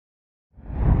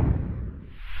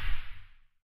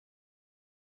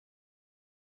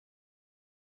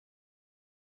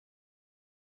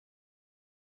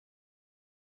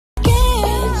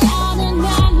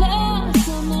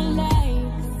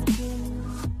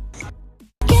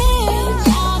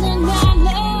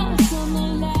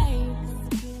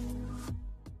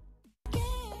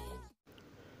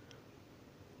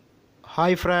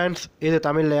Hi friends, இது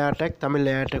Tamil layer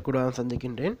tech கூட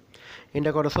சந்திக்கின்றேன்.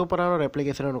 இன்றைக்கு ஒரு சூப்பரான ஒரு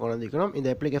அப்ளிகேஷனை ஒன்று கொண்டிருக்கிறோம். இந்த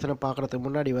அப்ளிகேஷனை பார்க்குறதுக்கு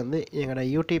முன்னாடி வந்து எங்களோட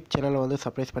யூடியூப் சேனலை வந்து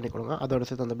சப்ஸ்கிரைப் பண்ணி கொடுங்க. அதோட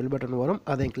சேர்த்து அந்த பெல் பட்டன் வரும்,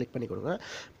 அதையும் கிளிக் பண்ணி கொடுங்க.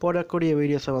 போடக்கூடிய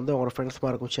வீடியோஸை வந்து உங்களோட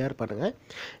ஃப்ரெண்ட்ஸ்மாருக்கும் ஷேர் பண்ணுங்கள்.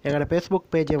 எங்களோட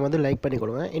ஃபேஸ்புக் பேஜை வந்து லைக் பண்ணி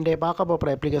கொடுங்க. இன்றைய பார்க்க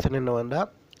போகிற அப்ளிகேஷன் என்ன வந்தால்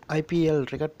ஐபிஎல்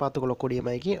கிரிக்கெட் பார்த்துக்கொள்ளக்கூடிய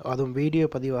மைக்கு, அதுவும் வீடியோ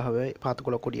பதிவாகவே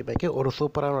பார்த்துக்கொள்ளக்கூடிய மைக்கு ஒரு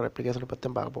சூப்பரான ஒரு அப்ளிகேஷனை பற்றி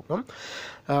தான் பார்க்க போகிறோம்.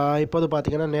 இப்போது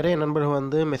பார்த்திங்கன்னா நிறைய நண்பர்கள்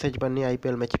வந்து மெசேஜ் பண்ணி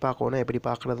ஐபிஎல் மேட்ச் பார்க்கணும் எப்படி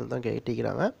பார்க்குறதுன்னு தான்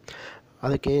கேட்டிக்கிறாங்க.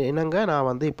 அதுக்கு என்னங்க நான்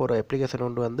வந்து இப்போ ஒரு அப்ளிகேஷன்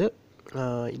ஒன்று வந்து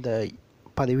இந்த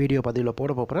வீடியோ பதிவில்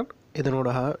போட போகிறேன்.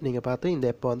 இதனோடாக நீங்கள் பார்த்து இந்த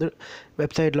எப்போ வந்து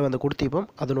வெப்சைட்டில் வந்து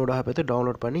கொடுத்திப்போம் அதனோடாக பார்த்து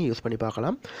டவுன்லோட் பண்ணி யூஸ் பண்ணி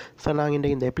பார்க்கலாம். ஸோ நாங்கள்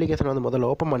இன்றைக்கி இந்த அப்ளிகேஷன் வந்து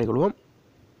முதல்ல ஓப்பன் பண்ணிக்கொள்வோம்.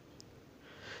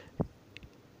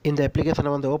 இந்த அப்ளிகேஷனை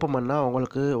வந்து ஓப்பன் பண்ணால்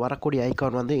உங்களுக்கு வரக்கூடிய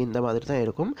ஐக்கான் வந்து இந்த மாதிரி தான்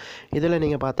இருக்கும். இதில்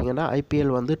நீங்கள் பார்த்தீங்கன்னா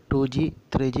ஐபிஎல் வந்து 2G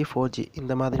 3G 4G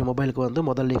இந்த மாதிரி மொபைலுக்கு வந்து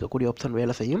முதல்ல இருக்கக்கூடிய ஆப்ஷன்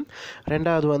வேலை செய்யும்.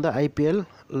 ரெண்டாவது வந்து ஐபிஎல்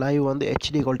லைவ் வந்து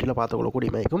HD குவாலிட்டியில்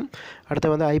பார்த்துக்கொள்ளக்கூடிய மைக்கும்.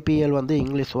 அடுத்து வந்து ஐபிஎல் வந்து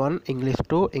இங்கிலீஷ் 1 இங்கிலீஷ்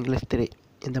 2 இங்கிலீஷ் 3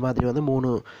 இந்த மாதிரி வந்து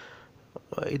 3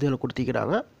 இதில்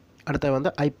கொடுத்திக்கிறாங்க. அடுத்து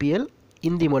வந்து ஐபிஎல்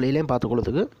ஹிந்தி மொழியிலையும்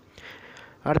பார்த்துக்கொள்ளுறதுக்கு.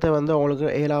 அடுத்து வந்து உங்களுக்கு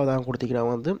 7ஆவதாக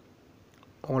கொடுத்திக்கிறாங்க வந்து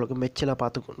உங்களுக்கு மெச்சில்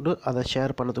பார்த்துக்கொண்டு அதை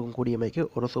ஷேர் பண்ணதுக்கும் கூடிய மைக்கு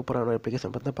ஒரு சூப்பரான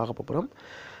அப்ளிகேஷன் பற்றி தான் பார்க்க போகிறோம்.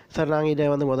 சார் நாங்கள் இதை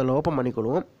வந்து முதல்ல ஓப்பன்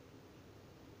பண்ணிக்கொள்வோம்.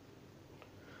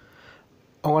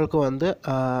 உங்களுக்கு வந்து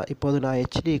இப்போது நான்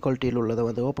HD குவாலிட்டியில் உள்ளதை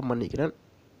வந்து ஓப்பன் பண்ணிக்கிறேன்.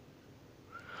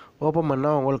 ஓப்பன்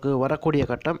பண்ணால் உங்களுக்கு வரக்கூடிய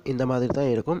கட்டம் இந்த மாதிரி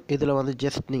தான் இருக்கும். இதில் வந்து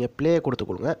ஜஸ்ட் நீங்கள் ப்ளே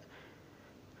கொடுத்துக்கொள்ளுங்க.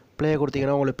 ப்ளே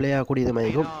கொடுத்தீங்கன்னா உங்களுக்கு play ஆகக்கூடியது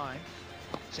மைக்கும்.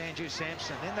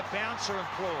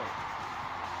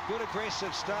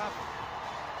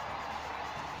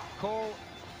 Call,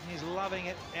 he's loving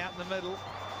it out in the middle.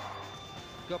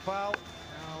 Gopal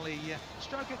only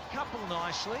struck a couple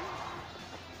nicely.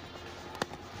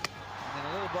 And then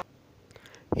a little bit.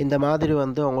 இந்த மாதிரி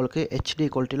வந்து உங்களுக்கு HD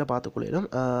குவாலிட்டியில் பார்த்துக்கொள்ளும்.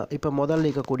 இப்போ முதல்ல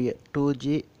இருக்கக்கூடிய 2G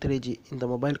 3G இந்த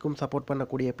மொபைலுக்கும் சப்போர்ட்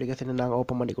பண்ணக்கூடிய அப்ளிகேஷனை நாங்கள்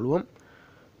ஓப்பன் பண்ணிக்கொள்வோம்.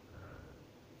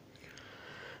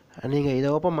 நீங்கள் இதை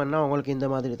ஓப்பன் பண்ணால் உங்களுக்கு இந்த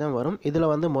மாதிரி தான் வரும்.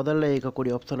 இதில் வந்து முதல்ல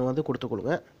இருக்கக்கூடிய ஆப்ஷனை வந்து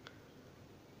கொடுத்துக்கொள்ளுங்க.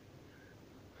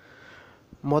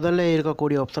 முதல்ல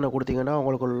இருக்கக்கூடிய ஆப்ஷனை கொடுத்தீங்கன்னா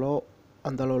உங்களுக்கு லோ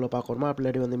அந்த அளவில் பார்க்கணுமா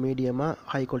அப்படி வந்து மீடியமாக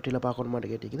ஹை குவாலிட்டியில்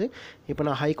பார்க்கணுமான்னு கேட்டிக்குது. இப்போ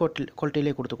நான் ஹை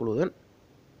குவாலிட்டியிலே கொடுத்துக்கொள்ளுவேன்.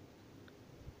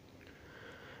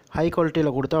 ஹை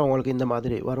குவாலிட்டியில் கொடுத்தா உங்களுக்கு இந்த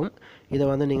மாதிரி வரும். இதை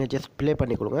வந்து நீங்கள் ஜஸ்ட் ப்ளே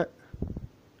பண்ணிக்கொள்ளுங்க.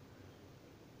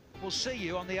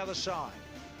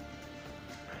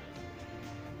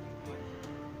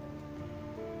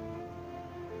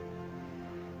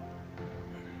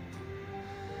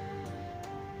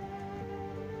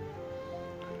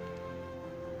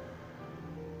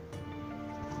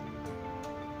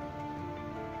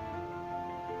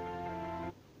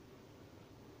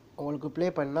 உங்களுக்கு ப்ளே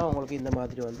பண்ணால் உங்களுக்கு இந்த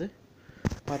மாதிரி வந்து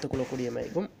பார்த்துக்கொள்ளக்கூடிய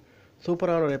மைக்கும்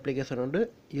சூப்பரான ஒரு அப்ளிகேஷன் வந்து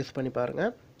யூஸ் பண்ணி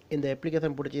பாருங்கள். இந்த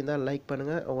அப்ளிகேஷன் பிடிச்சிருந்தால் லைக்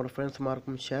பண்ணுங்கள், உங்களோட ஃப்ரெண்ட்ஸ்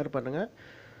மார்க்கும் ஷேர் பண்ணுங்கள்.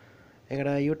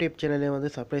 எங்களோட யூடியூப் சேனலே வந்து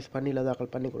சப்ஸ்கிரைப் பண்ணி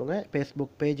இல்லாதாக்கள் பண்ணி கொடுங்க.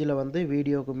 ஃபேஸ்புக் பேஜில் வந்து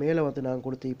வீடியோவுக்கு மேலே வந்து நாங்கள்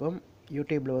கொடுத்திப்போம்.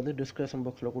 யூடியூப்பில் வந்து டிஸ்கிரிப்ஷன்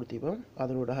பாக்ஸில் கொடுத்திப்போம்.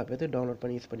 அதனோட பார்த்து டவுன்லோட்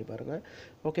பண்ணி யூஸ் பண்ணி பாருங்கள்.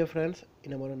 ஓகே ஃப்ரெண்ட்ஸ்,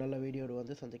 இன்னும் ஒரு நல்ல வீடியோடு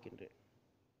வந்து சந்திக்கின்றேன்.